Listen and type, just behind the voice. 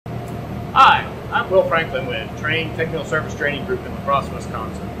Hi, I'm Will Franklin with Technical Service Training Group in La Crosse,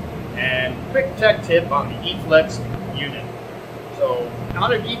 Wisconsin. And quick tech tip on the eFlex unit. So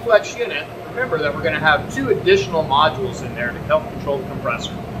on an eFlex unit, remember that we're going to have two additional modules in there to help control the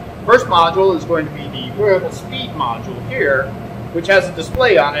compressor. First module is going to be the variable speed module here, which has a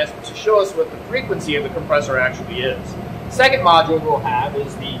display on it to show us what the frequency of the compressor actually is. Second module we'll have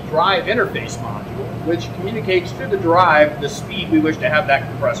is the drive interface module, which communicates to the drive the speed we wish to have that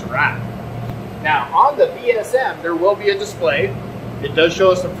compressor at. Now, on the VSM, there will be a display. It does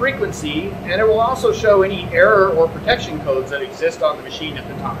show us the frequency, and it will also show any error or protection codes that exist on the machine at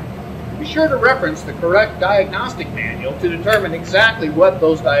the time. Be sure to reference the correct diagnostic manual to determine exactly what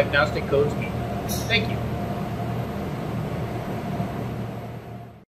those diagnostic codes mean. Thank you.